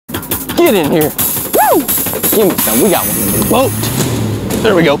Get in here. Woo! Give me some. We got one in the boat.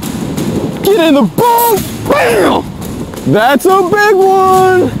 There we go. Get in the boat. Bam! That's a big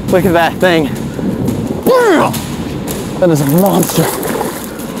one. Look at that thing. Bam! That is a monster.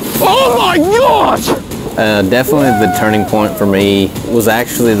 Oh my gosh! Definitely the turning point for me was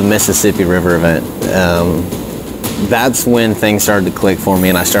actually the Mississippi River event. That's when things started to click for me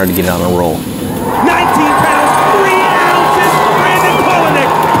and I started to get on a roll. 19 pounds, 3 ounces, Brandon Palaniuk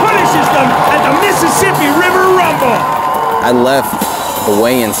punishes them at the Mississippi River Rumble. I left the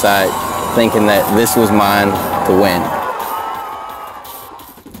weigh-in site thinking that this was mine to win.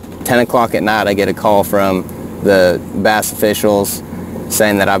 10 o'clock at night, I get a call from the Bass officials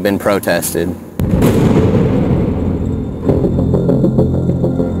saying that I've been protested.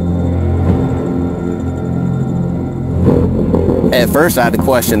 At first I had to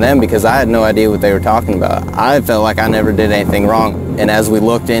question them because I had no idea what they were talking about. I felt like I never did anything wrong. And as we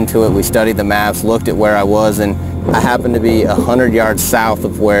looked into it, we studied the maps, looked at where I was, and I happened to be 100 yards south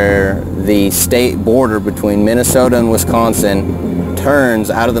of where the state border between Minnesota and Wisconsin turns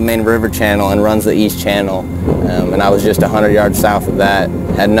out of the main river channel and runs the east channel. And I was just 100 yards south of that,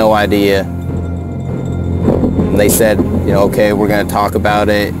 had no idea. And they said, you know, okay, we're gonna talk about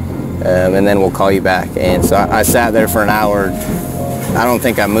it, and then we'll call you back. And so I sat there for an hour. I don't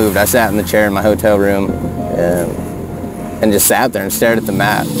think I moved. I sat in the chair in my hotel room and just sat there and stared at the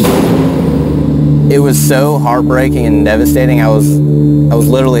map. It was so heartbreaking and devastating. I was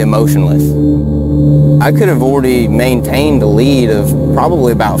literally emotionless. I could have already maintained a lead of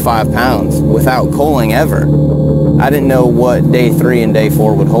probably about 5 pounds without culling ever. I didn't know what day 3 and day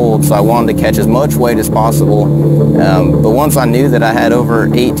 4 would hold, so I wanted to catch as much weight as possible. But once I knew that I had over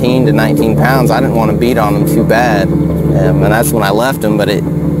 18 to 19 pounds, I didn't want to beat on them too bad. And that's when I left them. But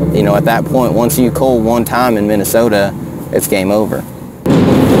you know, at that point, once you cull one time in Minnesota, it's game over.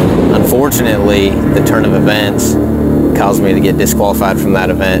 Unfortunately, the turn of events caused me to get disqualified from that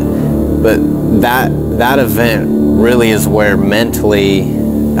event. But that event really is where mentally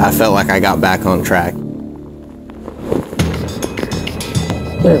I felt like I got back on track.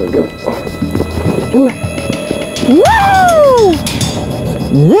 There we go. Woo!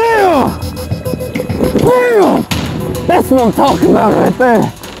 Yeah! Bam! That's what I'm talking about right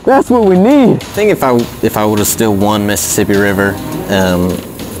there. That's what we need. I think if I would have still won Mississippi River,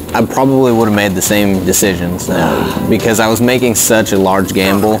 I probably would have made the same decisions because I was making such a large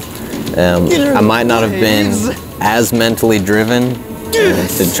gamble. I might not have been as mentally driven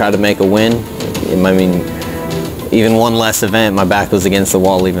to try to make a win. I mean, even one less event, my back was against the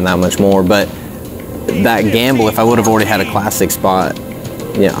wall even that much more. But that gamble, if I would have already had a classic spot,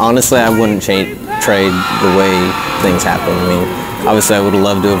 yeah, honestly, I wouldn't trade the way things happen. I mean, obviously, I would have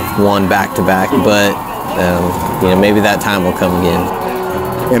loved to have won back-to-back, but you know, maybe that time will come again.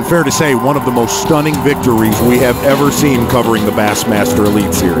 And fair to say, one of the most stunning victories we have ever seen covering the Bassmaster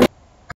Elite Series.